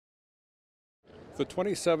The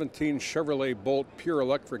 2017 Chevrolet Bolt pure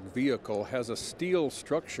electric vehicle has a steel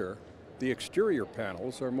structure. The exterior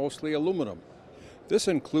panels are mostly aluminum. This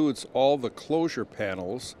includes all the closure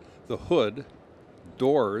panels, the hood,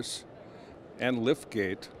 doors, and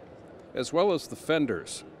liftgate, as well as the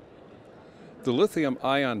fenders. The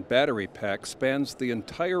lithium-ion battery pack spans the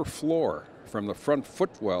entire floor, from the front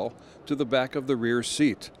footwell to the back of the rear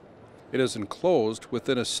seat. It is enclosed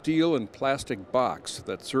within a steel and plastic box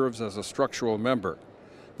that serves as a structural member.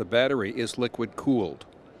 The battery is liquid-cooled.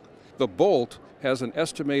 The Bolt has an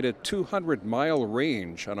estimated 200-mile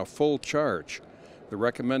range on a full charge. The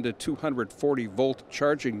recommended 240-volt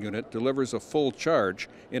charging unit delivers a full charge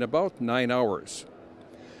in about 9 hours.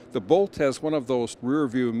 The Bolt has one of those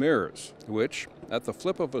rear-view mirrors, which, at the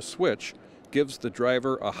flip of a switch, gives the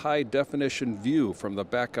driver a high-definition view from the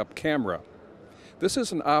backup camera. This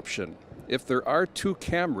is an option. If there are 2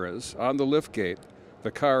 cameras on the liftgate,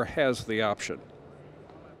 the car has the option.